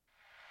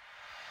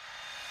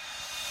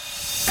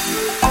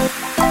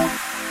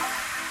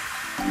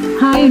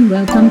Hi, and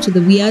welcome to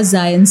the We Are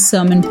Zion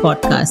Sermon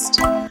Podcast.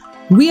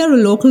 We are a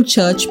local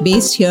church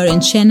based here in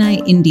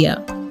Chennai,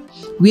 India.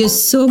 We are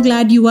so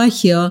glad you are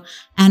here,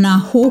 and our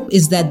hope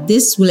is that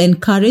this will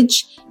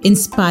encourage,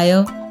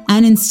 inspire,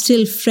 and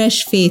instill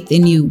fresh faith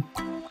in you.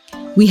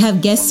 We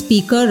have guest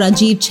speaker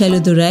Rajiv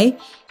Cheludurai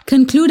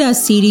conclude our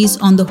series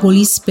on the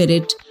Holy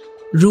Spirit,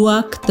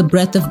 Ruach, the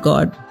breath of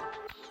God.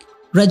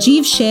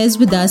 Rajiv shares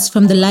with us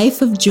from the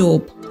life of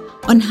Job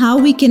on how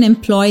we can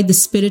employ the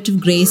Spirit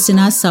of grace in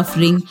our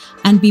suffering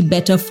and be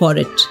better for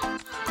it.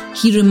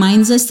 He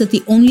reminds us that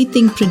the only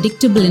thing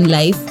predictable in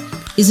life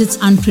is its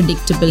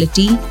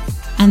unpredictability,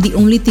 and the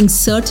only thing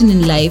certain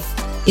in life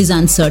is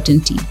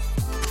uncertainty.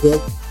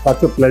 It's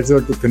such a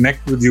pleasure to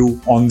connect with you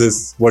on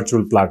this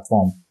virtual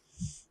platform.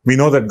 We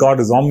know that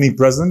God is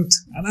omnipresent,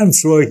 and I'm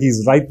sure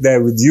He's right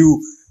there with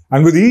you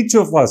and with each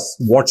of us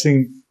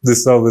watching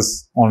this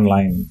service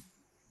online.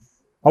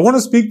 I want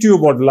to speak to you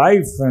about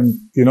life and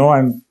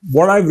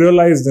what I've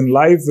realized in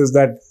life is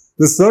that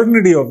the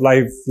certainty of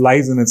life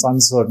lies in its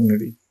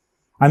uncertainty,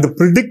 and the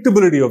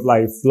predictability of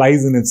life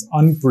lies in its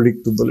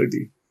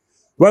unpredictability.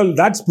 Well,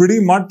 that's pretty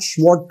much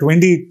what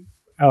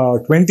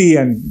 2020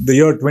 and the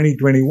year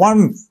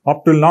 2021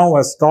 up till now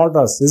has taught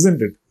us,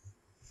 isn't it?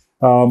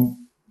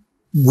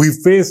 We've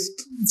faced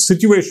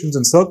situations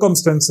and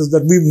circumstances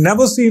that we've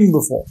never seen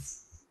before.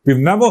 We've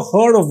never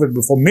heard of it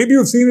before. Maybe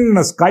you've seen it in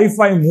a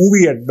sci-fi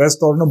movie at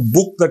best or in a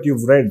book that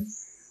you've read.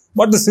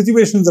 But the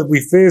situations that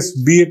we face,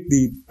 be it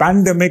the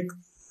pandemic,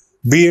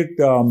 be it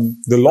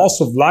the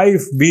loss of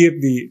life, be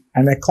it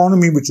an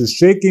economy which is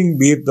shaking,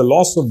 be it the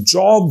loss of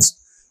jobs,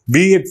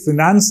 be it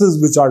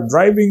finances which are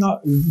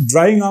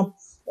drying up,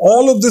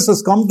 all of this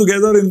has come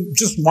together in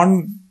just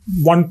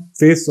one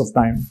phase of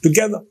time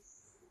together.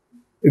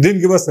 It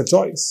didn't give us a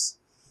choice.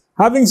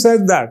 Having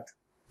said that,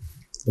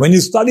 when you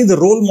study the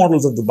role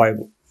models of the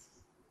Bible,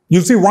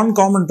 you'll see one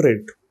common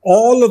trait.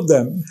 All of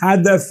them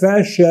had their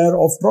fair share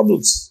of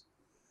troubles.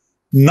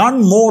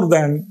 None more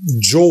than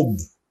Job.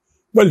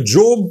 Well,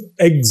 Job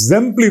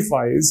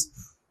exemplifies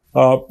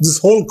this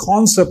whole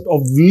concept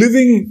of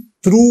living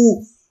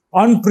through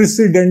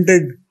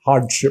unprecedented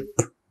hardship.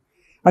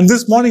 And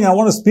this morning I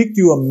want to speak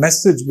to you a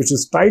message which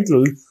is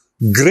titled,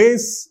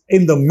 Grace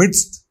in the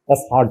Midst of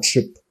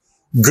Hardship.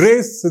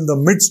 Grace in the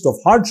midst of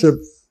hardship,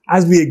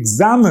 as we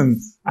examine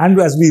and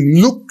as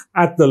we look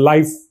at the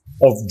life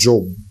of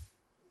Job.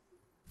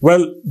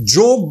 Well,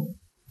 Job,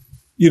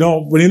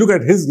 when you look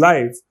at his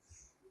life,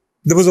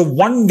 there was a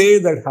one day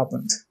that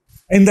happened.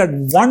 In that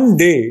one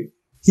day,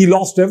 he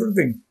lost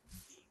everything.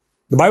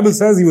 The Bible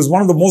says he was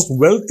one of the most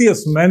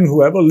wealthiest men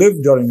who ever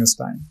lived during his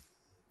time.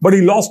 But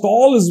he lost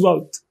all his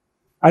wealth.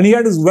 And he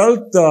had his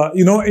wealth,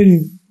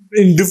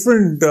 in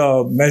different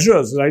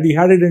measures, right? He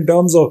had it in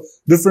terms of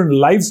different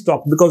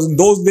livestock, because in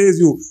those days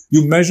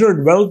you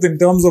measured wealth in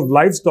terms of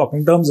livestock,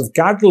 in terms of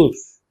cattle,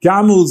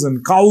 camels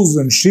and cows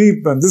and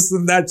sheep and this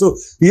and that. So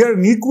he had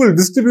an equal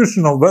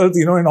distribution of wealth,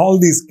 in all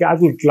these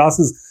cattle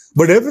classes.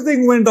 But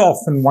everything went off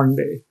in one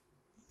day.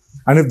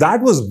 And if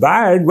that was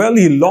bad, well,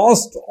 he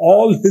lost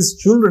all his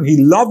children. He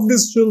loved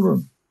his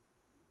children.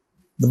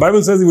 The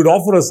Bible says he would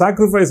offer a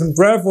sacrifice and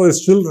prayer for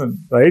his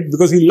children, right?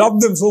 Because he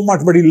loved them so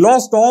much, but he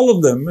lost all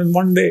of them in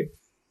one day.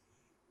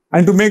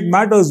 And to make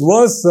matters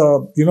worse,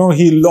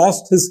 he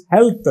lost his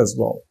health as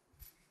well.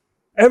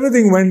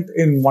 Everything went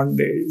in one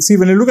day. See,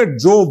 when you look at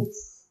Job,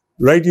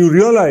 right, you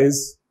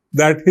realize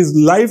that his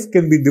life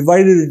can be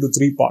divided into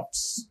three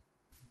parts.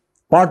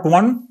 Part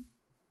one,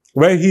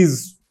 where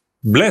he's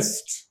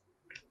blessed.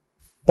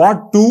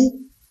 Part two,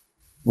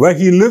 where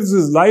he lives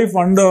his life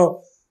under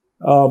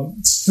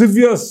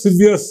severe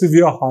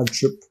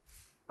hardship.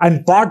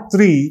 And part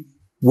three,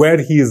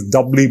 where he is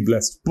doubly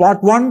blessed.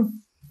 Part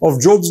one of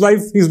Job's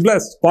life, he's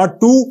blessed. Part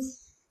two,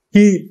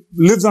 he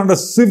lives under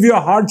severe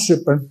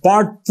hardship. And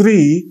part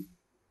three,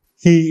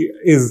 he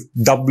is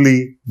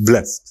doubly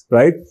blessed,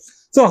 right?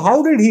 So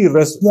how did he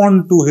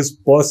respond to his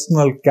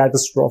personal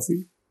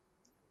catastrophe?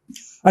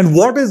 And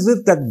what is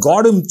it that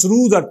got him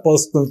through that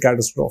personal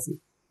catastrophe?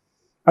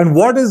 And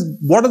what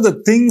are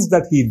the things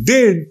that he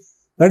did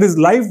that his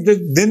life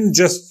didn't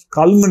just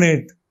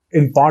culminate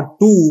in part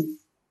two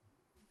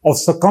of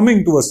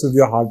succumbing to a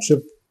severe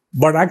hardship,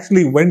 but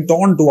actually went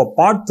on to a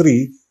part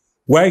three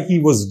where he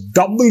was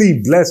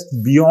doubly blessed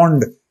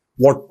beyond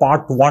what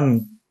part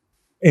one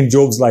in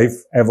Job's life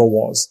ever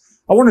was.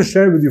 I want to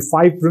share with you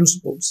 5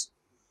 principles.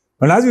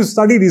 And as you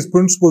study these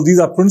principles, these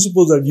are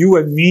principles that you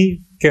and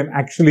me can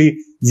actually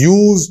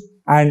use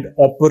and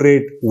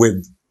operate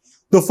with.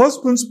 The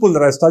first principle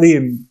that I study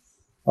in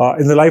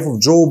the life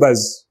of Job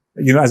as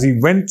he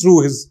went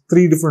through his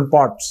 3 different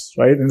parts,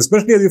 right? And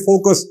especially as you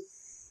focus,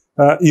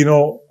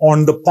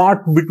 on the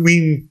part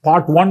between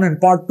part 1 and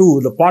part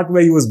 2, the part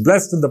where he was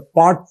blessed and the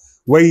part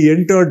where he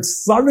entered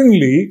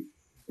suddenly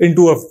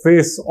into a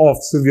phase of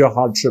severe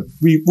hardship.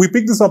 We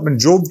pick this up in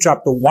Job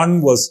chapter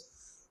 1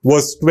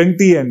 verse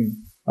 20 and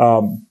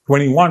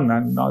 21.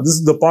 And this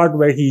is the part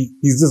where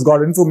he's just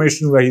got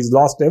information where he's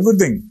lost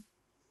everything.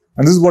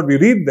 And this is what we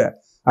read there.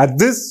 At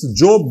this,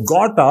 Job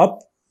got up,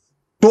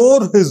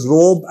 tore his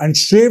robe and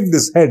shaved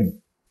his head.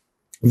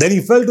 Then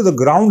he fell to the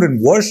ground in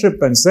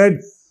worship and said,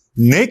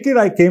 naked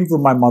I came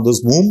from my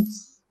mother's womb,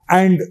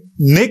 and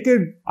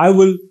naked I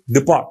will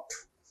depart.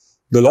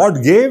 The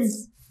Lord gave,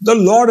 the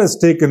Lord has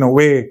taken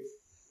away.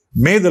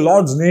 May the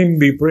Lord's name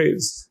be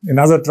praised. In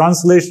other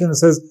translation, it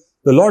says,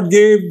 the Lord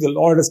gave, the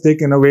Lord has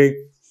taken away.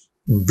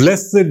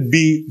 Blessed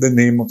be the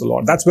name of the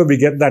Lord. That's where we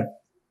get that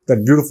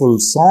beautiful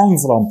song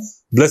from.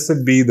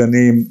 Blessed be the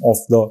name of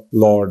the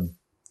Lord.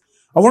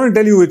 I want to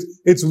tell you,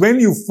 it's when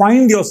you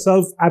find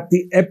yourself at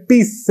the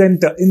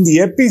epicenter, in the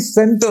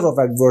epicenter of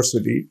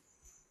adversity,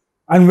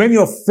 and when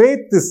your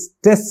faith is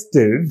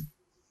tested,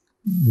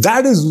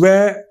 that is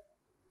where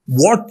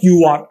what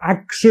you are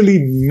actually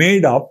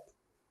made up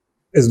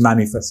is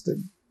manifested.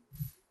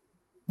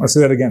 I'll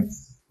say that again.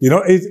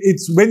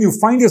 It's when you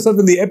find yourself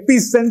in the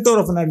epicenter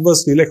of an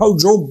adversity, like how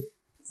Job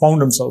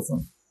found himself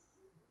in.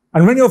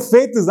 And when your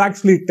faith is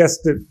actually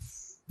tested,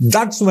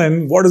 that's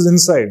when what is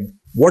inside,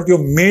 what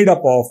you're made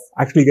up of,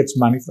 actually gets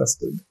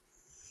manifested.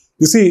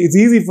 You see, it's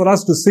easy for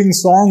us to sing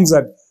songs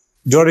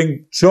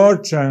during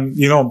church and,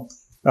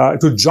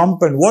 to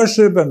jump and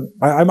worship, and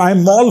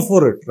I'm all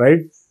for it, right?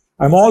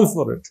 I'm all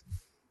for it.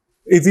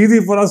 It's easy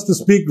for us to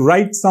speak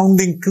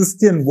right-sounding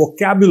Christian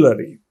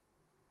vocabulary.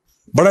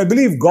 But I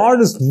believe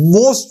God is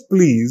most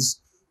pleased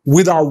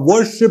with our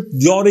worship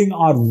during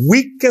our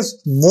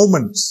weakest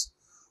moments,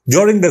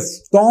 during the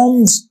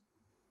storms,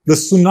 the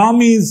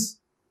tsunamis,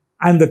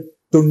 and the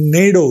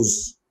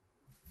tornadoes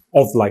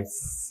of life.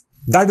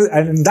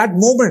 And in that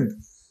moment,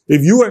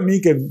 if you and me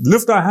can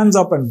lift our hands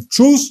up and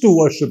choose to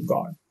worship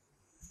God,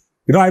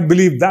 I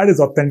believe that is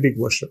authentic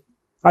worship.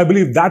 I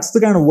believe that's the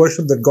kind of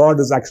worship that God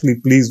is actually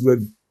pleased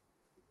with.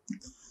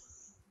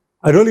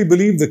 I really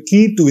believe the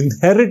key to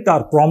inherit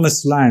our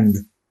promised land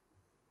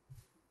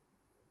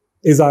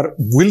is our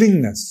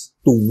willingness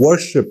to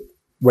worship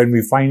when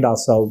we find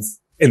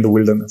ourselves in the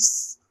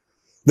wilderness.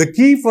 The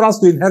key for us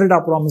to inherit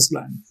our promised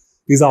land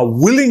is our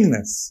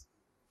willingness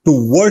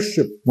to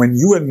worship when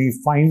you and me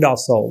find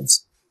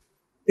ourselves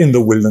in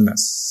the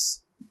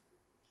wilderness.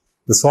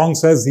 The song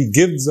says, He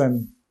gives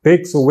and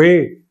takes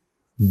away.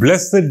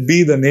 Blessed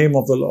be the name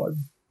of the Lord.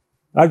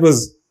 That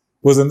was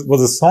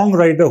a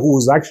songwriter who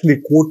was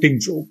actually quoting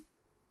Job.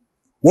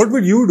 What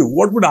would you do?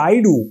 What would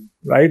I do?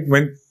 Right?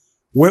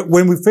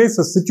 When we face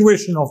a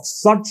situation of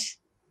such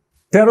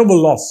terrible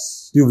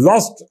loss, you've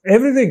lost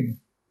everything.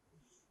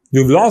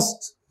 You've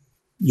lost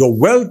your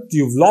wealth,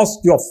 you've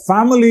lost your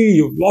family,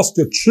 you've lost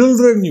your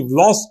children, you've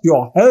lost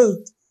your health.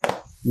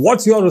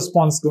 What's your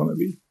response going to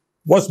be?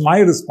 What's my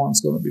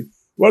response going to be?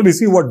 Well, we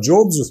see what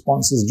Job's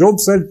response is. Job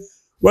said,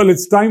 well,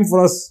 it's time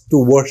for us to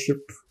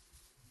worship.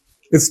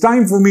 It's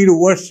time for me to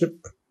worship.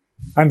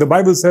 And the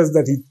Bible says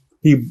that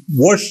he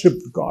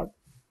worshipped God.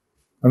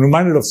 I'm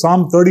reminded of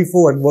Psalm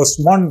 34 and verse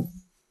 1.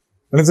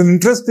 And it's an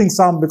interesting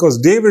psalm because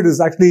David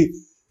is actually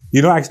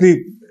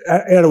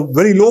at a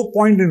very low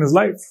point in his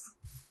life.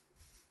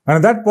 And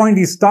at that point,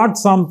 he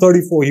starts Psalm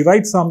 34. He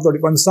writes Psalm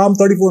 34. And Psalm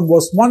 34 in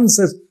verse 1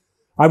 says,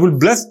 I will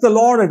bless the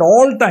Lord at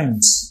all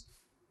times,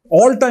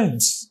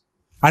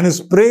 and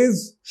His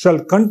praise shall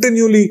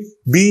continually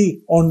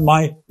be on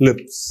my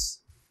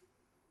lips.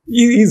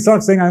 He's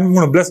not saying I'm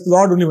going to bless the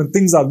Lord only when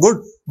things are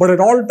good, but at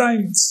all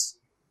times.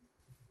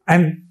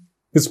 And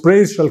His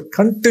praise shall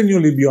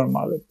continually be on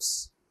my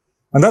lips.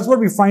 And that's what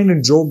we find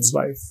in Job's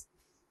life.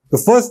 The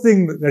first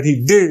thing that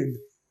he did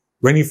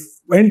when he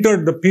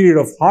entered the period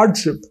of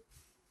hardship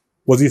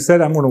was he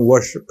said, I'm going to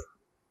worship.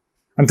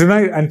 And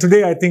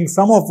today I think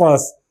some of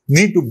us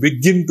need to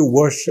begin to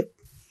worship.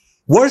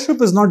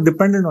 Worship is not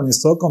dependent on your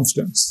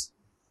circumstance.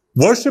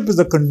 Worship is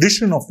a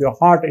condition of your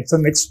heart. It's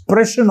an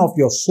expression of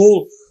your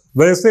soul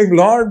where you're saying,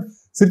 Lord,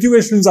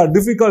 situations are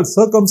difficult,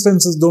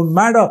 circumstances don't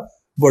matter,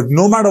 but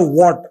no matter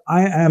what,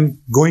 I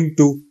am going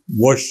to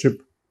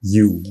worship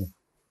you.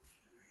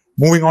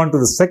 Moving on to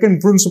the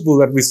second principle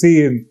that we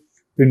see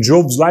in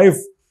Job's life,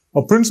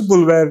 a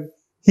principle where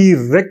he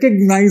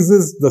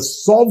recognizes the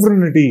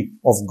sovereignty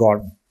of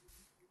God.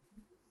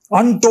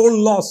 Untold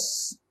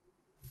loss,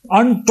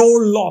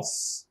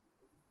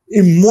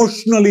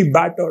 emotionally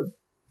battered,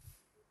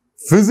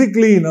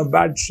 physically in a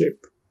bad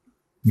shape,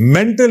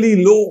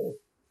 mentally low,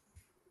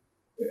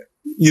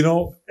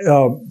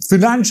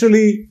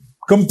 financially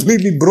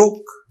completely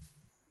broke.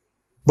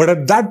 But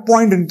at that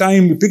point in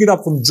time, we pick it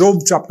up from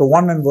Job chapter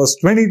 1 and verse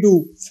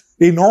 22.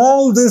 In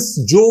all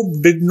this,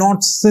 Job did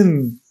not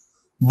sin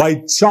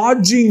by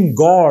charging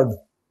God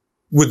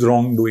with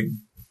wrongdoing.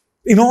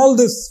 In all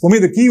this, for me,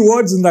 the key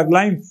words in that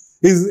line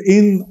is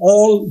in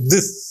all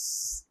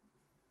this.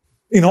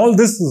 In all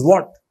this is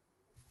what?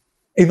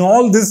 In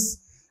all this,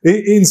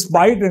 in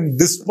spite and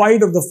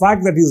despite of the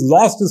fact that he's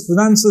lost his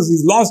finances,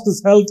 he's lost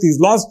his health, he's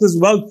lost his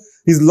wealth,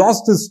 he's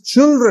lost his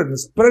children,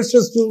 his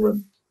precious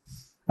children.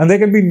 And there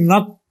can be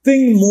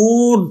nothing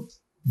more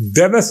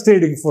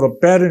devastating for a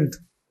parent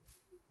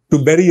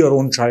to bury your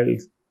own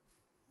child.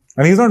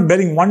 And he's not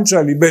burying one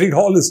child, he buried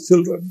all his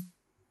children.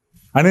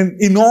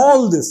 And in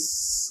all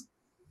this,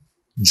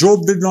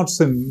 Job did not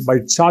sin by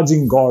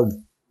charging God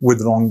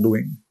with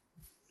wrongdoing.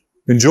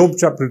 In Job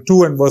chapter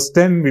 2 and verse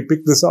 10, we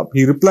pick this up.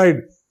 He replied,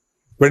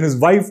 when his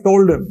wife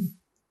told him,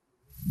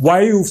 why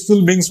are you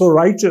still being so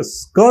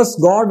righteous? Curse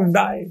God and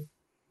die.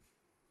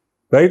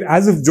 Right?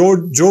 As if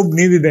Job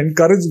needed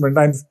encouragement.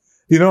 And,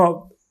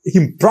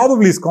 he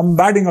probably is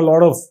combating a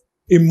lot of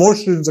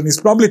emotions, and he's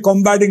probably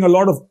combating a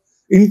lot of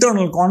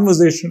internal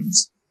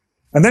conversations.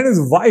 And then his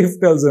wife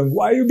tells him,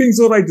 why are you being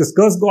so righteous?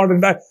 Curse God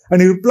and die.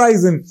 And he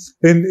replies in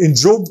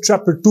Job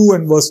chapter 2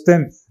 and verse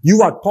 10,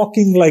 you are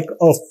talking like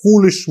a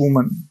foolish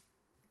woman.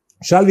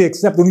 Shall we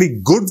accept only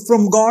good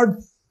from God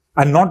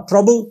and not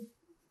trouble?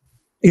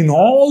 In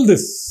all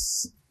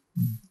this,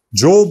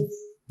 Job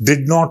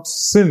did not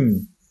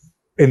sin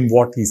in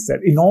what he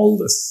said. In all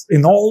this,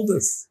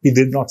 he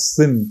did not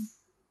sin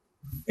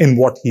in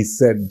what he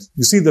said.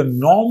 You see, the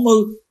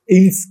normal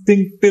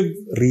instinctive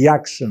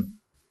reaction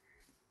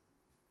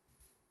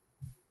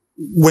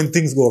when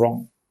things go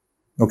wrong.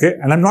 Okay?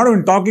 And I'm not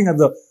even talking at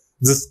the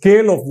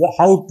scale of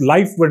how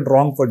life went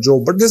wrong for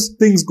Job, but just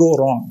things go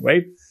wrong,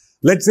 right?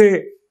 Let's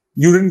say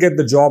you didn't get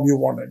the job you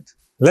wanted.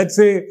 Let's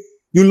say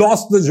you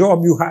lost the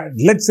job you had.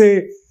 Let's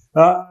say,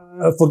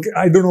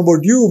 I don't know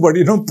about you, but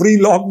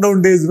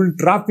pre-lockdown days when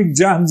traffic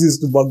jams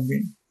used to bug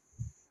me,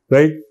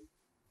 right?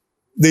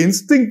 The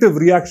instinctive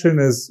reaction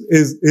is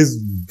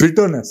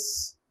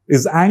bitterness,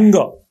 is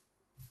anger.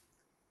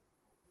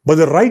 But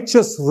the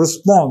righteous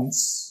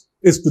response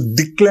is to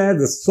declare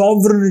the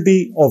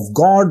sovereignty of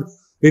God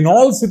in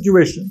all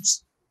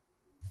situations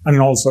and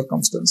in all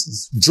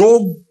circumstances.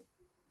 Job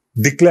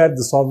declared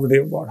the sovereignty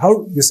of God.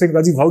 You're saying,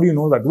 Rajiv, how do you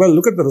know that? Well,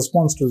 look at the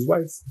response to his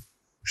wife.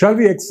 Shall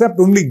we accept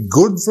only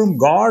good from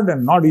God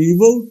and not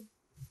evil?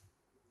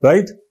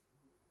 Right?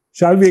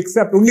 Shall we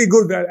accept only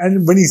good?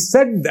 And when he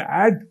said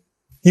that,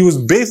 he was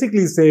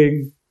basically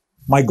saying,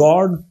 my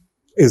God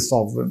is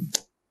sovereign.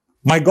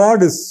 My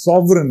God is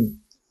sovereign.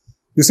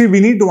 You see, we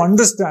need to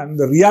understand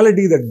the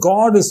reality that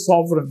God is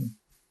sovereign.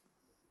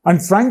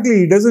 And frankly,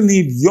 he doesn't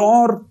need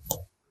your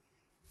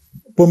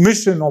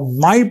permission or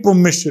my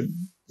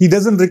permission. He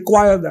doesn't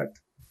require that.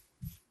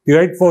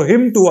 Right? For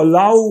him to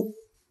allow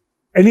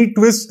any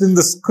twist in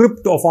the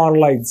script of our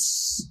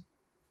lives.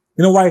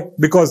 You know why?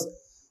 Because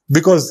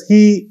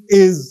he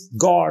is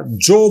God.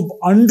 Job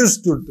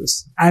understood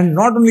this. And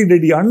not only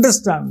did he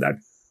understand that,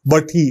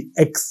 but he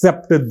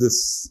accepted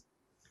this.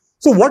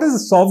 So what does the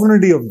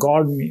sovereignty of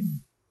God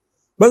mean?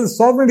 Well, the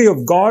sovereignty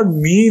of God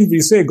means, we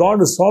say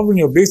God is sovereign,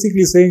 you're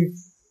basically saying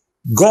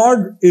God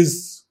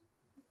is,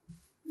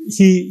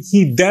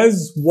 he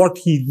does what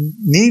he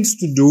needs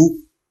to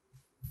do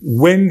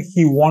when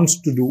he wants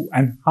to do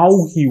and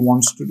how he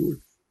wants to do it.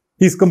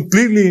 He's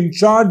completely in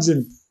charge,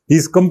 and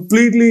he's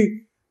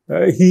completely,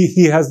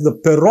 he has the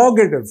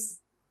prerogative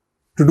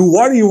to do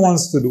what he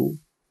wants to do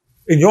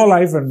in your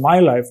life and my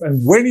life,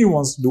 and when he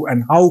wants to do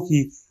and how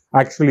he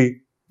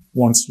actually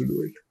wants to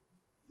do it.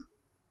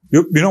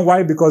 You know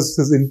why? Because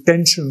his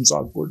intentions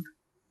are good.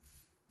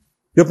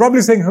 You're probably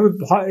saying,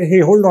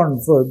 hey, hold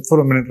on for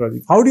a minute,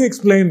 Rajiv. How do you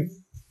explain,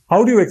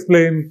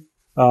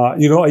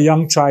 a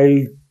young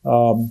child,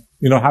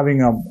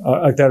 having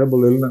a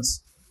terrible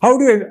illness? How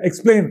do you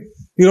explain,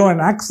 an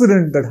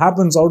accident that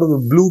happens out of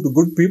the blue to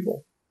good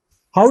people?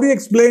 How do you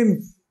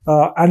explain,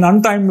 an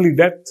untimely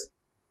death?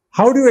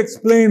 How do you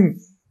explain,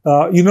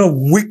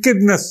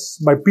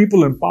 wickedness by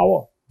people in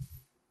power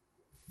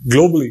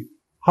globally?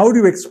 How do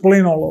you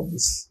explain all of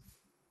this?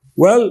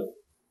 Well,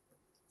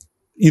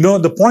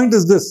 the point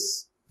is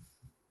this.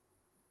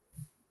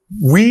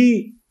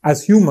 We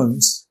as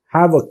humans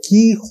have a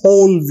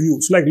keyhole view.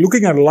 It's like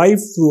looking at life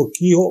through a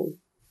keyhole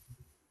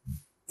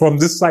from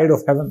this side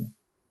of heaven.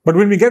 But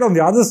when we get on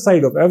the other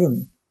side of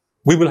heaven,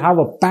 we will have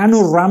a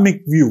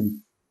panoramic view,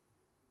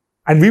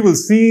 and we will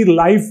see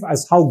life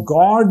as how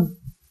God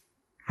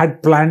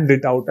had planned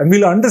it out. And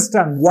we'll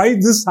understand why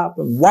this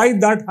happened, why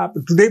that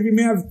happened. Today we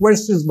may have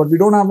questions, but we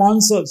don't have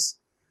answers.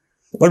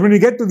 But when we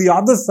get to the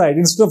other side,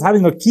 instead of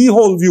having a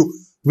keyhole view,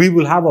 we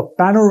will have a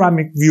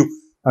panoramic view,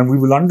 and we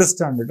will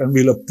understand it, and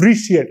we'll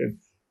appreciate it.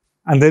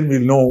 And then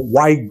we'll know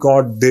why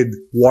God did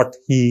what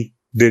he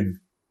did.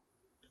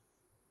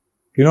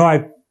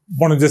 I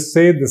want to just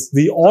say this.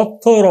 The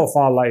author of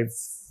our life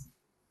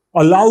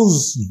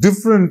allows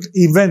different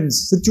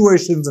events,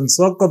 situations, and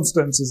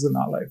circumstances in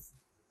our life.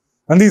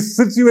 And these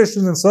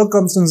situations and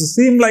circumstances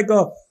seem like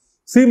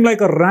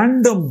a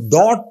random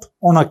dot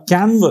on a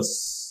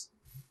canvas.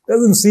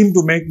 Doesn't seem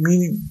to make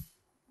meaning.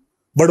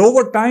 But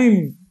over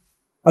time,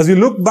 as you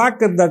look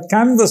back at that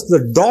canvas,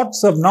 the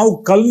dots have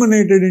now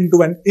culminated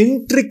into an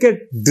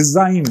intricate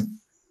design,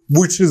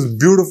 which is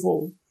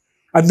beautiful.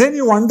 And then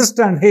you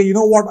understand, hey, you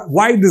know what?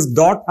 Why this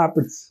dot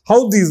happened?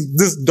 How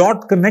this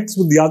dot connects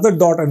with the other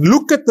dot, and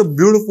look at the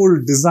beautiful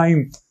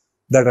design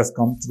that has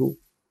come through.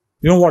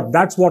 You know what?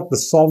 That's what the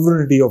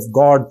sovereignty of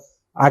God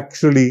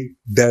actually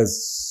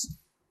does.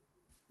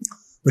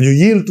 When you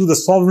yield to the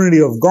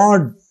sovereignty of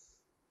God,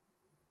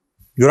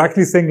 you're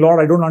actually saying, Lord,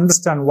 I don't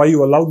understand why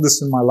you allowed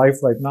this in my life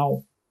right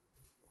now.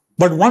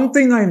 But one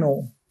thing I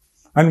know,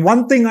 and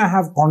one thing I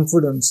have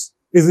confidence,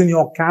 is in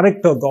your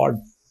character, God,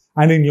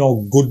 and in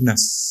your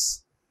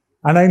goodness.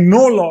 And I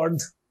know, Lord,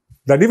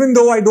 that even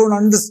though I don't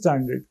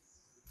understand it,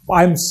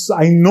 I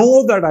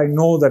know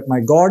that my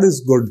God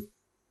is good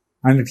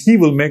and that He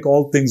will make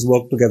all things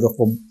work together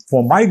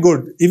for my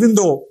good, even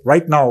though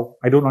right now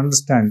I don't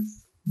understand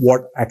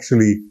what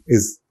actually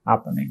is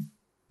happening.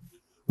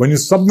 When you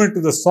submit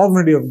to the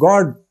sovereignty of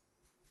God,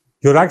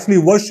 you're actually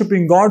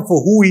worshiping God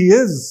for who He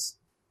is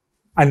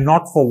and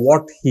not for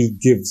what He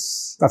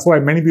gives. That's why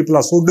many people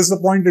are so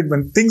disappointed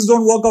when things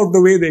don't work out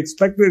the way they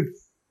expected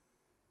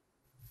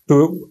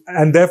to,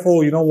 and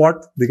therefore, you know what?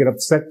 They get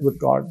upset with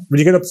God. When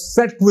you get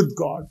upset with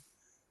God,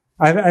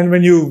 and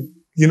when you're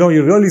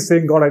really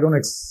saying, God, I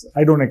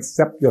don't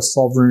accept your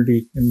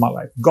sovereignty in my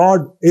life.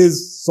 God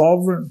is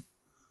sovereign.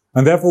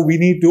 And therefore, we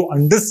need to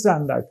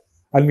understand that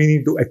and we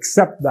need to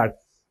accept that.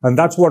 And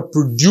that's what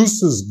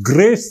produces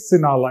grace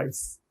in our life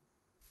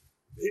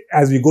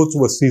as we go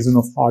through a season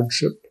of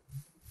hardship.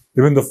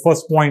 Even the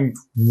first point,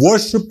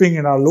 worshipping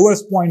in our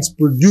lowest points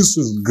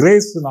produces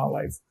grace in our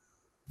life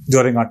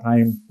during our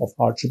time of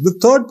hardship. The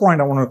third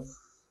point I want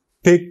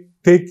to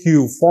take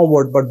you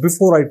forward, but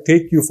before I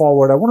take you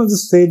forward, I want to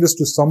just say this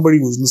to somebody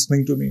who's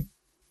listening to me.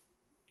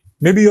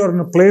 Maybe you're in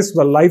a place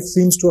where life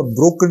seems to have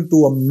broken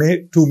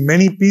to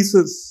many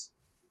pieces.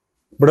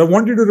 But I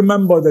want you to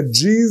remember that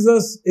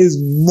Jesus is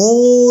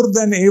more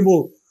than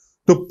able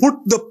to put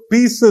the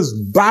pieces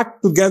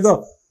back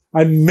together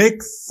and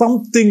make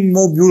something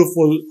more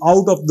beautiful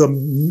out of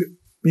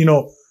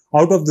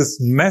this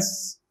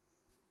mess.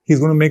 He's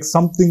going to make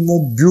something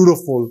more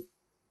beautiful.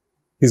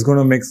 He's going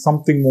to make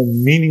something more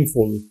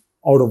meaningful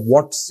out of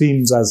what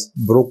seems as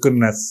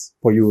brokenness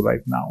for you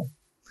right now.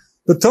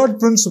 The third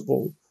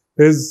principle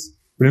is,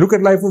 when you look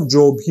at life of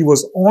Job, he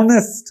was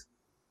honest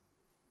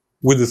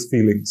with his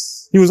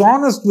feelings. He was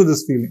honest with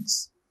his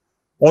feelings.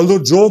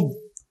 Although Job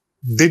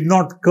did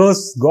not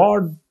curse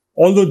God,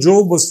 although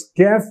Job was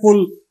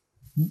careful,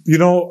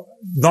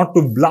 not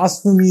to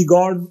blaspheme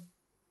God,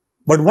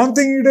 but one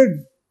thing he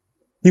did,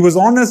 he was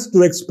honest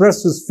to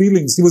express his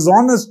feelings. He was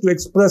honest to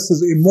express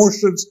his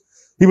emotions.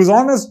 He was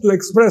honest to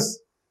express,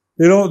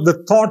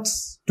 the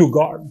thoughts to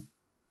God.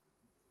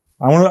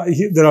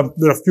 There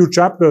are a few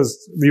chapters,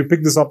 you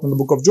pick this up in the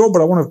book of Job,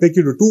 but I want to take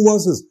you to two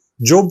verses.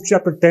 Job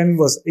chapter 10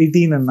 verse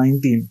 18 and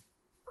 19.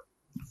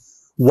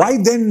 Why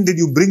then did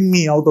you bring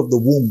me out of the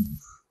womb?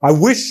 I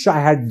wish I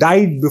had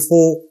died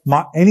before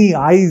any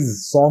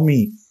eyes saw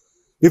me.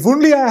 If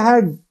only I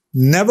had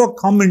never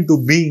come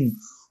into being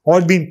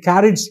or been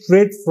carried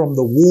straight from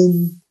the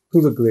womb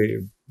to the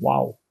grave.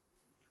 Wow.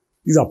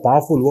 These are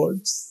powerful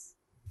words.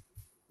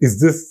 Is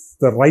this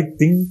the right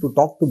thing to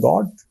talk to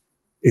God?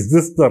 Is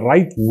this the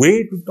right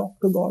way to talk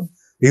to God?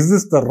 Is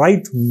this the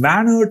right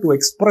manner to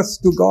express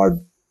to God?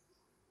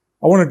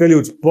 I want to tell you,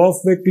 it's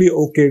perfectly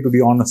okay to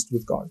be honest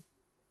with God.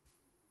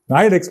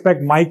 I'd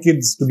expect my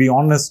kids to be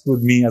honest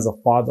with me as a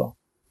father.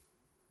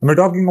 And we're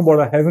talking about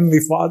a heavenly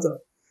Father.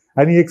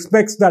 And He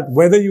expects that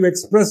whether you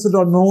express it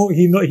or no,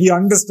 He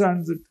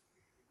understands it.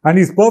 And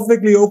He's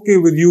perfectly okay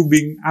with you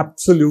being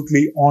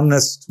absolutely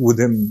honest with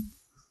Him.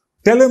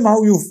 Tell Him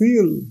how you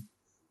feel.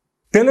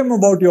 Tell Him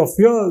about your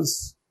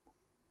fears.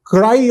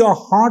 Cry your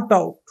heart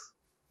out.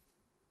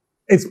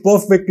 It's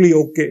perfectly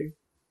okay.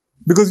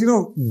 Because,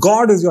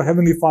 God is your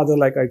Heavenly Father,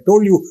 like I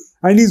told you,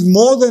 and He's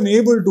more than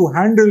able to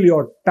handle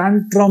your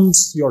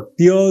tantrums, your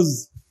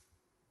tears,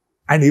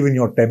 and even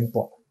your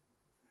temper.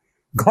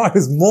 God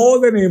is more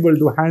than able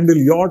to handle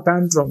your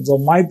tantrums or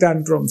my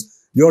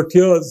tantrums, your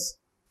tears,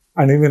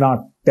 and even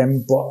our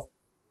temper.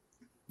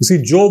 You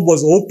see, Job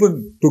was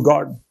open to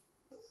God.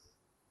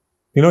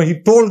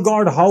 He told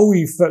God how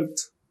he felt.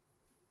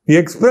 He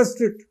expressed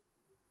it.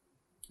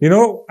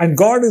 And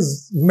God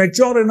is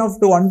mature enough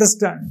to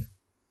understand.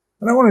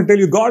 And I want to tell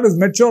you, God is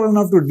mature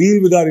enough to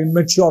deal with our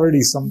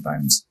immaturity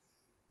sometimes.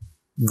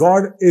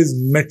 God is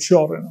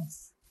mature enough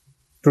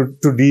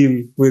to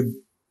deal with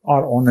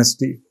our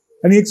honesty.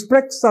 And He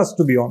expects us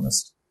to be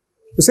honest.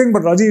 You're saying,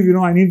 but Rajiv,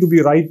 I need to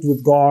be right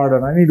with God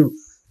and I need to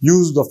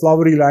use the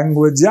flowery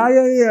language. Yeah,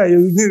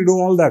 you need to do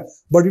all that.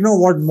 But you know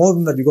what? More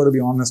than that, you got to be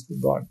honest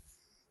with God.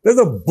 There's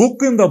a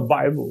book in the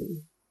Bible,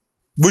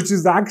 which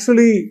is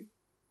actually,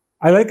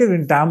 I like it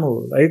in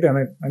Tamil, right?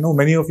 And I know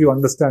many of you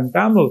understand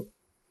Tamil.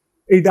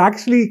 It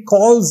actually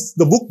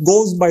the book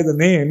goes by the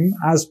name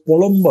as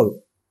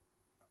Polumbal.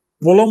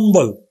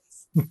 Polumbal.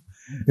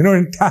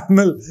 In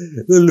Tamil,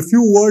 there are a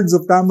few words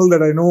of Tamil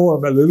that I know,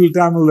 a little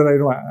Tamil that I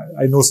know.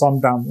 I know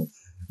some Tamil.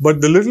 But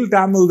the little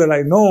Tamil that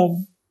I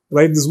know,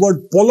 right, this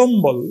word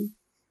Polumbal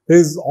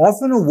is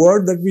often a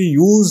word that we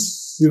use,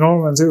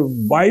 and say,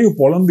 why are you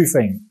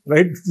polumbifying,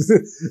 right?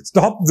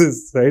 Stop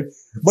this, right?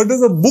 But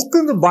there's a book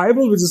in the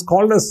Bible which is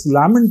called as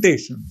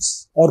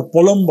Lamentations or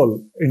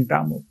Polumbal in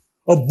Tamil.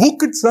 A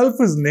book itself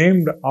is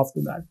named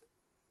after that.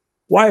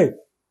 Why?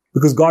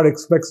 Because God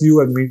expects you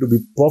and me to be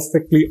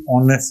perfectly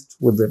honest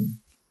with Him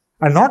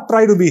and not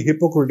try to be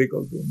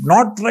hypocritical to Him,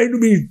 not try to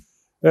be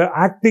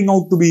acting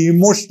out to be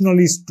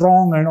emotionally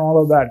strong and all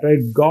of that,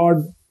 right?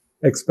 God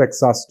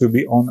expects us to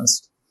be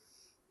honest.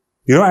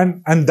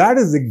 And that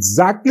is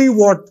exactly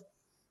what,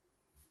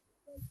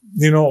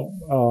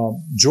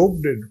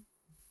 Job did.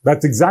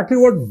 That's exactly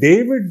what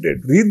David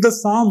did. Read the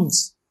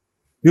Psalms.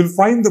 You'll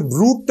find the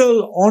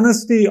brutal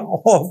honesty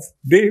of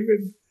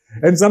David.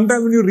 And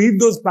sometimes when you read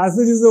those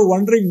passages, you're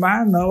wondering,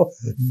 man, now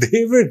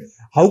David,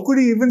 how could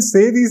he even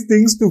say these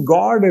things to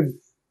God?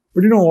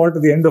 But you know what?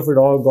 At the end of it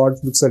all, God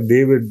looks at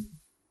David,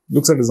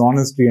 looks at his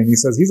honesty, and he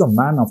says, he's a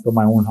man after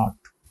my own heart.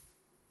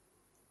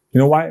 You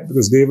know why?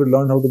 Because David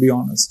learned how to be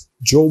honest.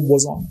 Job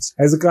was honest.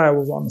 Hezekiah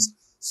was honest.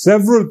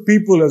 Several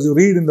people, as you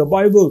read in the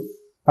Bible,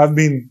 have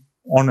been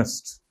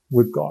honest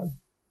with God.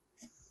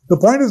 The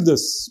point is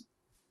this.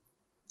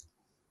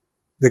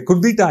 There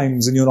could be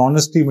times in your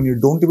honesty when you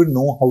don't even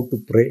know how to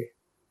pray.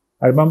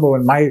 I remember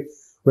when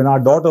our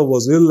daughter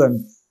was ill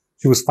and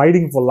she was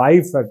fighting for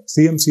life at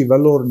CMC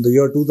Vellore in the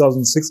year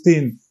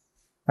 2016.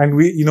 And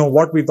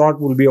what we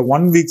thought will be a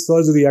 1-week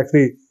surgery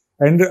actually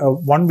ended, a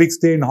 1-week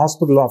stay in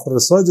hospital after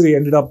the surgery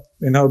ended up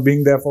in her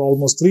being there for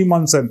almost 3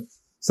 months and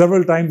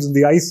several times in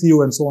the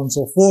ICU and so on and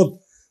so forth.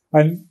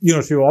 And,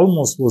 the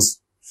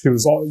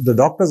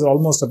doctors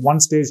almost at one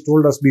stage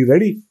told us, be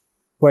ready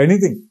for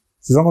anything.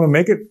 She's not going to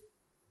make it.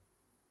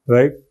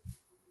 Right?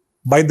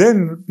 By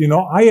then,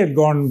 I had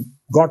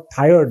got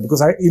tired because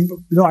I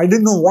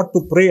didn't know what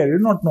to pray. I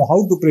did not know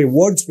how to pray.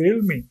 Words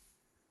failed me.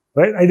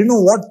 Right? I didn't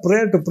know what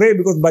prayer to pray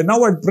because by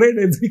now I'd prayed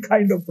every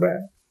kind of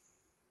prayer.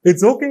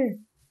 It's okay.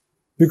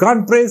 If you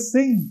can't pray,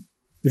 sing.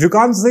 If you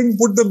can't sing,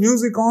 put the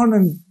music on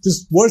and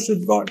just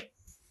worship God.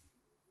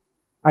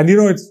 And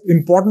it's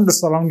important to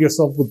surround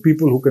yourself with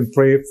people who can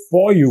pray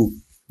for you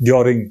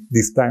during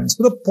these times.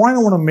 But the point I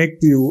want to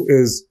make to you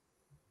is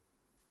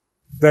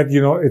that,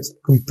 it's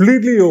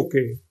completely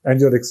okay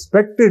and you're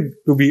expected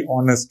to be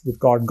honest with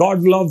God.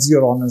 God loves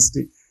your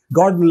honesty.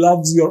 God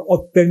loves your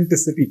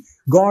authenticity.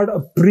 God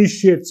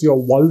appreciates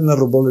your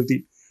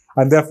vulnerability.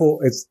 And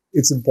therefore, it's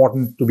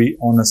important to be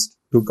honest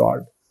to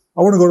God.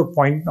 I want to go to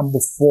point number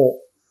 4.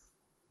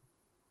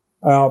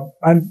 I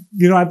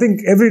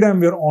think every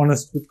time we're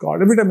honest with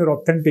God, every time we're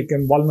authentic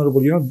and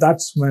vulnerable,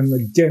 that's when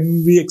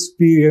again we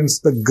experience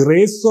the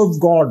grace of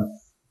God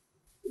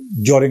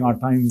during our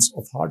times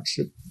of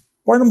hardship.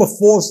 Point number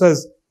 4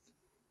 says,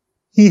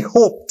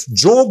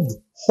 Job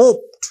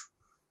hoped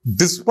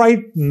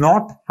despite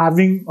not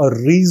having a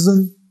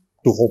reason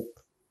to hope.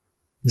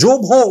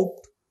 Job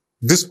hoped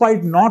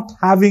despite not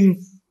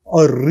having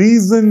a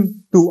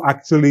reason to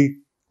actually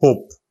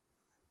hope.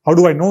 How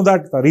do I know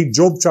that? If I read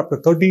Job chapter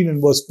 13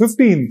 and verse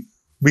 15,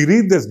 we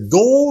read this,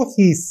 though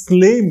he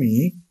slay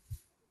me,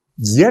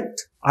 yet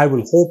I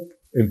will hope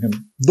in him.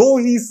 Though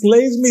he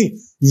slays me,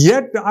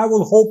 yet I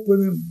will hope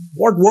in him.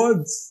 What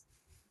words?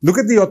 Look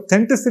at the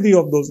authenticity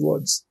of those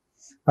words.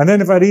 And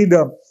then if I read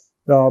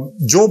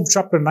Job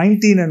chapter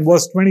 19 and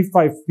verse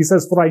 25, he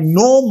says, for I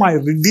know my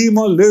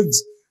Redeemer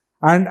lives,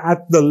 and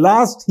at the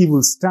last he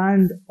will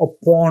stand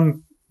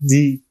upon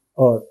the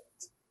earth.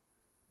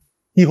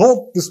 He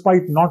hoped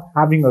despite not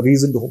having a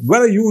reason to hope.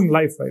 Where are you in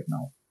life right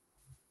now?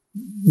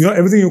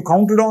 Everything you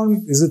counted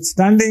on, is it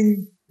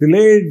standing,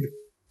 delayed,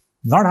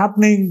 not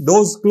happening,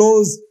 doors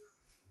closed?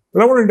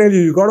 But I want to tell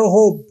you got to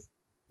hope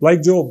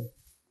like Job,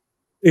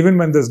 even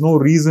when there's no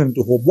reason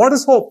to hope. What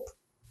is hope?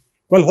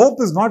 Well, hope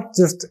is not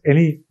just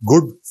any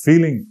good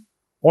feeling,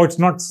 or it's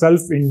not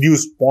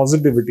self-induced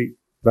positivity,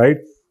 right?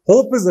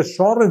 Hope is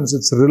assurance,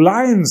 it's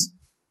reliance,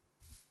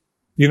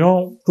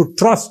 to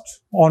trust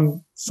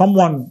on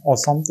someone or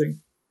something.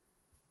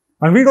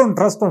 And we don't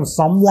trust on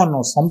someone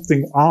or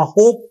something. Our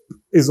hope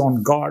is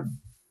on God,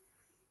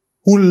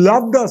 who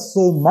loved us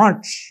so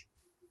much,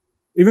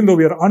 even though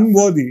we are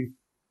unworthy,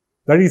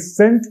 that he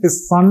sent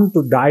his son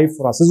to die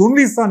for us. His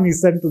only son he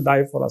sent to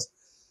die for us.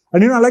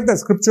 And I like that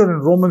scripture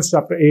in Romans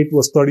chapter 8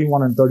 verse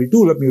 31 and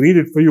 32. Let me read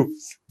it for you.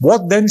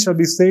 What then shall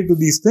we say to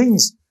these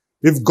things?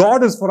 If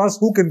God is for us,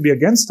 who can be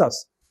against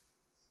us?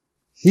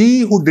 He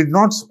who did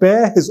not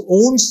spare his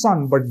own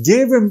son, but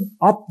gave him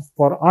up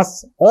for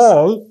us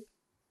all,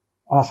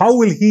 how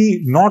will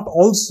he not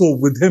also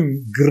with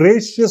him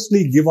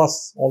graciously give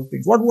us all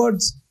things? What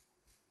words?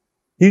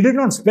 He did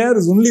not spare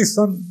his only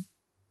son.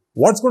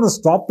 What's going to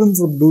stop him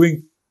from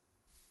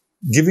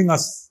giving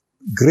us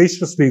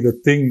graciously the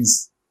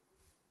things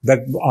that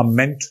are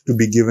meant to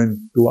be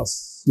given to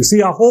us? You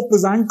see, our hope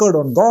is anchored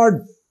on God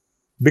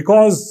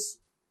because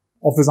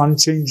of his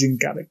unchanging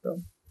character.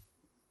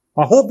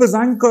 Our hope is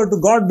anchored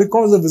to God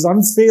because of his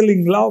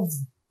unfailing love,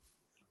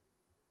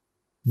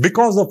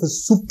 because of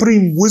his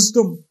supreme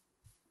wisdom.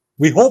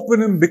 We hope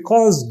in him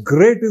because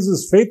great is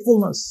his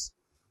faithfulness.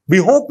 We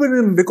hope in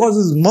him because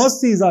his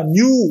mercies are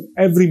new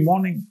every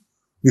morning.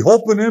 We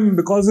hope in him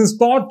because his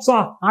thoughts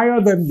are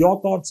higher than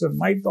your thoughts and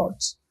my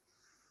thoughts.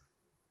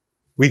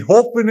 We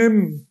hope in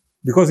him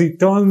because he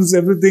turns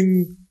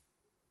everything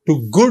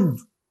to good,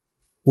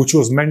 which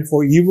was meant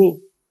for evil.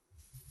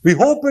 We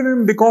hope in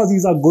him because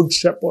he's our good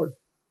shepherd.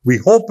 We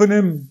hope in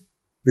him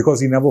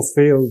because he never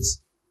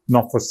fails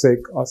nor forsake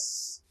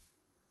us.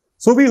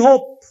 So we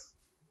hope.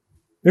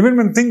 Even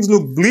when things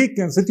look bleak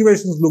and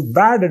situations look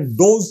bad and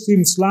doors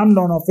seem slammed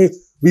on our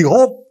face, we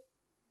hope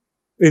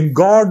in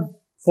God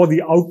for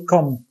the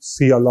outcomes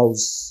he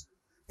allows,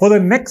 for the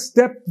next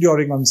step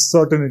during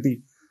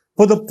uncertainty,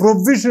 for the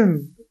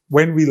provision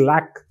when we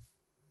lack,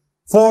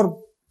 for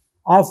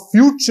our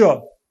future,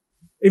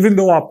 even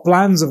though our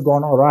plans have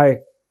gone awry,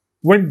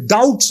 when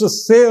doubts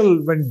assail,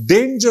 when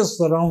danger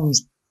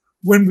surrounds,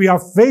 when we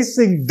are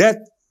facing death,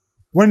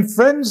 when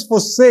friends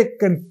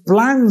forsake and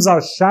plans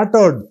are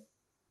shattered,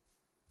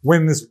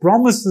 when His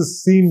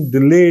promises seem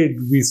delayed,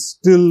 we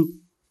still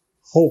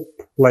hope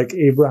like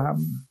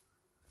Abraham,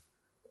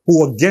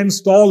 who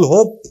against all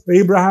hope,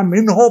 Abraham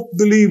in hope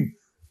believed,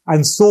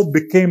 and so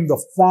became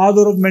the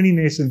father of many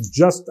nations,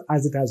 just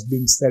as it has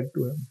been said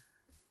to him.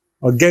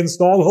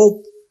 Against all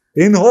hope,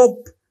 in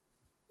hope,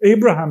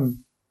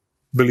 Abraham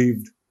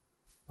believed.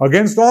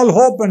 Against all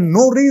hope and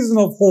no reason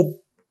of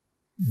hope,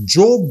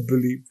 Job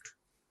believed.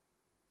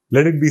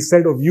 Let it be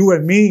said of you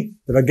and me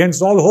that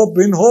against all hope,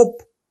 in hope,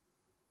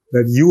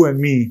 that you and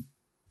me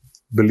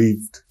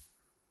believed.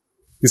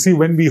 You see,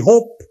 when we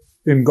hope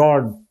in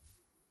God,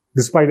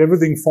 despite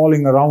everything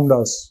falling around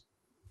us,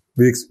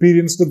 we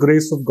experience the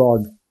grace of God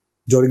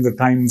during the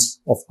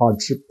times of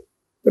hardship.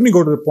 Let me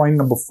go to the point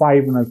number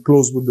 5 and I'll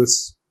close with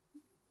this.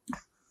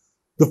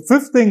 The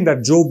 5th thing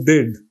that Job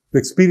did to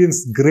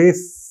experience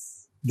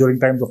grace during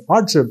times of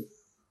hardship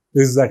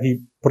is that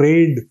he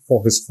prayed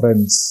for his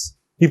friends.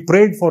 He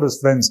prayed for his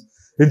friends.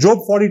 In Job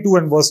 42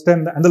 and verse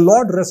 10, and the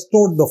Lord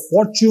restored the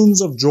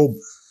fortunes of Job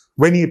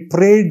when he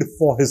prayed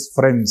for his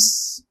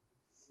friends.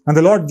 And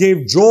the Lord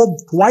gave Job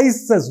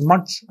twice as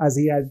much as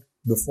he had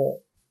before.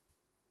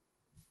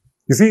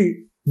 You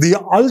see, the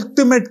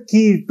ultimate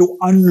key to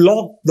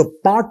unlock the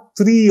part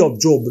 3 of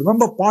Job.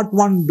 Remember part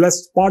 1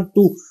 blessed, part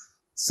 2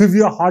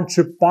 severe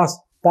hardship,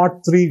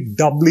 part 3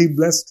 doubly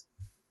blessed.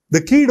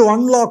 The key to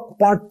unlock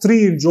part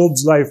 3 in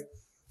Job's life,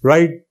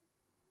 right,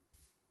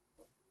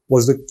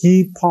 was the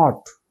key part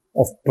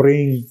of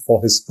praying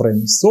for his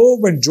friends. So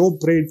when Job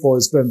prayed for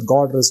his friends,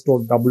 God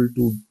restored double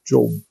to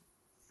Job.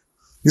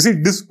 You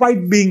see,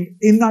 despite being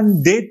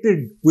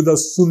inundated with a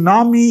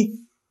tsunami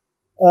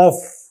of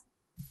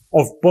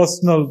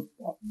personal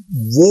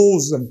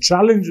woes and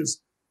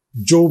challenges,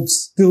 Job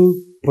still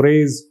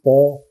prays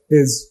for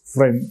his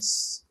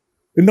friends.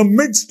 In the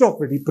midst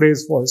of it, he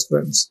prays for his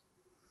friends.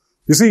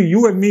 You see,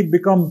 you and me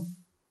become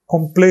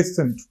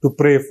complacent to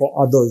pray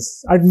for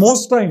others at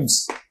most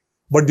times.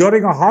 But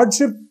during a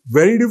hardship,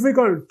 very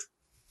difficult,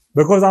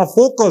 because our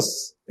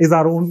focus is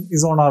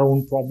on our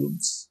own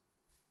problems.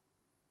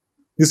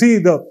 You see,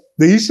 the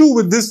issue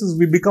with this is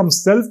we become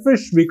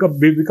selfish, we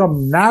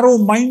become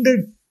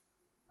narrow-minded,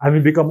 and we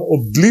become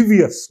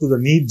oblivious to the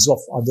needs of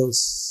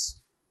others.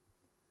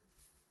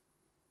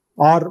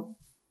 Our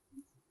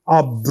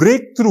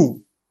breakthrough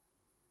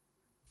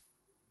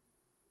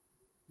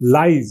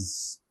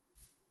lies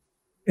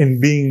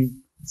in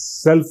being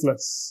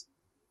selfless,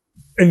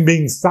 in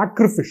being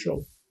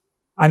sacrificial,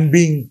 and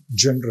being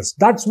generous.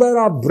 That's where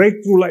our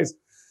breakthrough lies.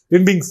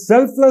 In being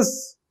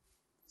selfless,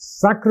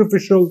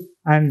 sacrificial,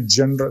 and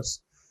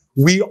generous.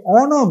 We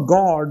honor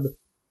God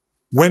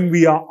when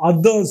we are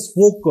others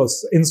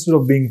focused instead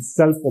of being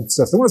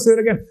self-obsessed. I'm going to say it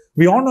again.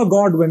 We honor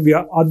God when we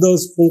are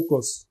others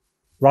focused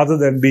rather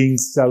than being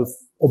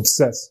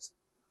self-obsessed.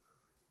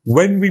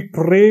 When we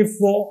pray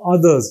for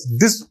others,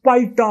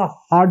 despite our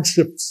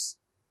hardships,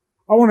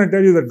 I want to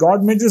tell you that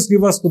God may just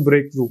give us the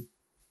breakthrough.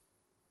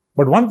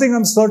 But one thing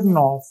I'm certain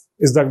of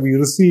is that we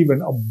receive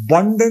an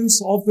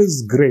abundance of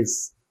His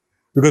grace,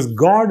 because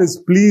God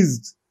is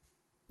pleased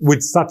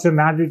with such an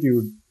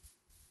attitude,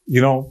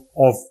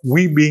 of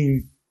we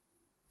being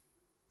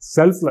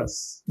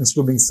selfless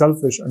instead of being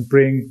selfish and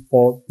praying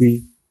for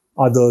the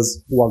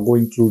others who are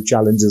going through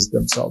challenges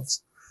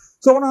themselves.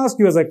 So I want to ask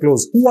you as I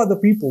close, who are the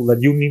people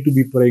that you need to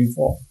be praying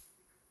for?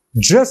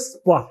 Just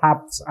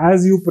perhaps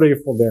as you pray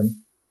for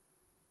them,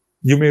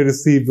 you may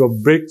receive a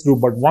breakthrough,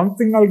 but one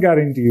thing I'll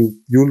guarantee you,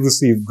 you'll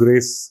receive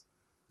grace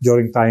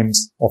during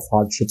times of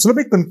hardship. So let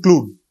me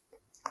conclude.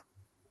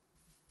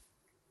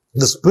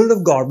 The Spirit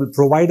of God will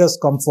provide us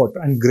comfort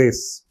and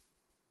grace.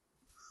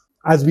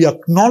 As we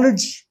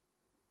acknowledge,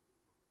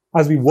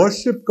 as we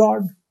worship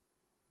God,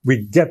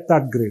 we get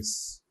that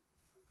grace.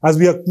 As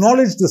we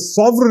acknowledge the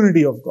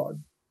sovereignty of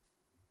God,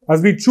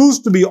 as we choose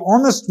to be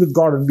honest with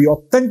God and be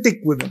authentic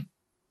with Him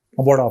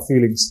about our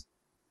feelings,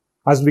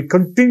 as we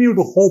continue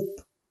to hope,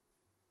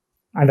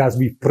 and as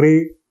we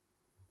pray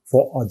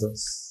for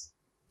others.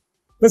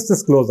 Let's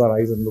just close our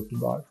eyes and look to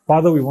God.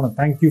 Father, we want to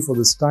thank you for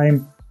this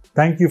time.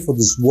 Thank you for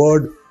this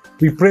word.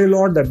 We pray,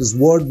 Lord, that this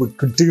word would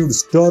continue to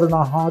stir in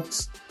our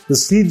hearts. The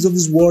seeds of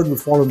this word will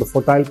fall on the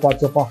fertile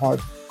parts of our heart.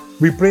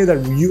 We pray that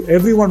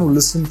everyone who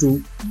listens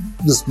to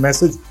this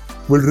message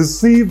will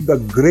receive the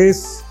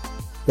grace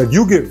that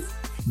you give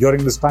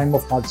during this time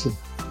of hardship.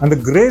 And the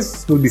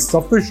grace will be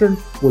sufficient,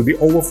 will be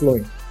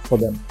overflowing for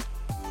them.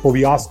 For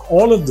we ask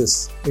all of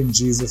this in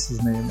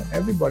Jesus' name. And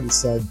everybody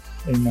said,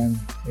 Amen,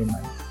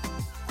 Amen.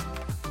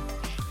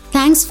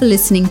 Thanks for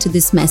listening to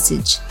this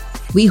message.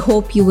 We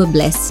hope you were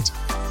blessed.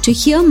 To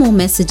hear more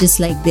messages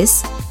like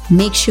this,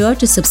 make sure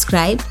to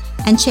subscribe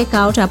and check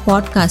out our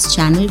podcast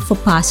channel for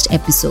past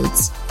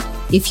episodes.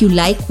 If you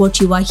like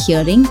what you are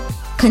hearing,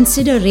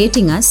 consider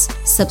rating us,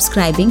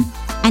 subscribing,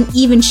 and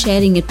even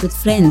sharing it with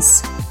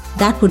friends.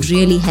 That would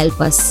really help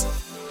us.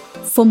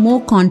 for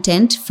more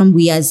content from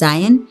We Are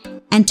Zion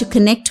and to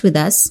connect with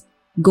us,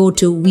 go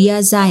to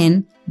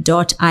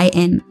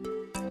wearezion.in.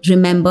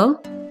 Remember,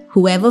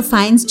 whoever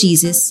finds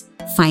Jesus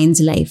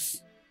finds life.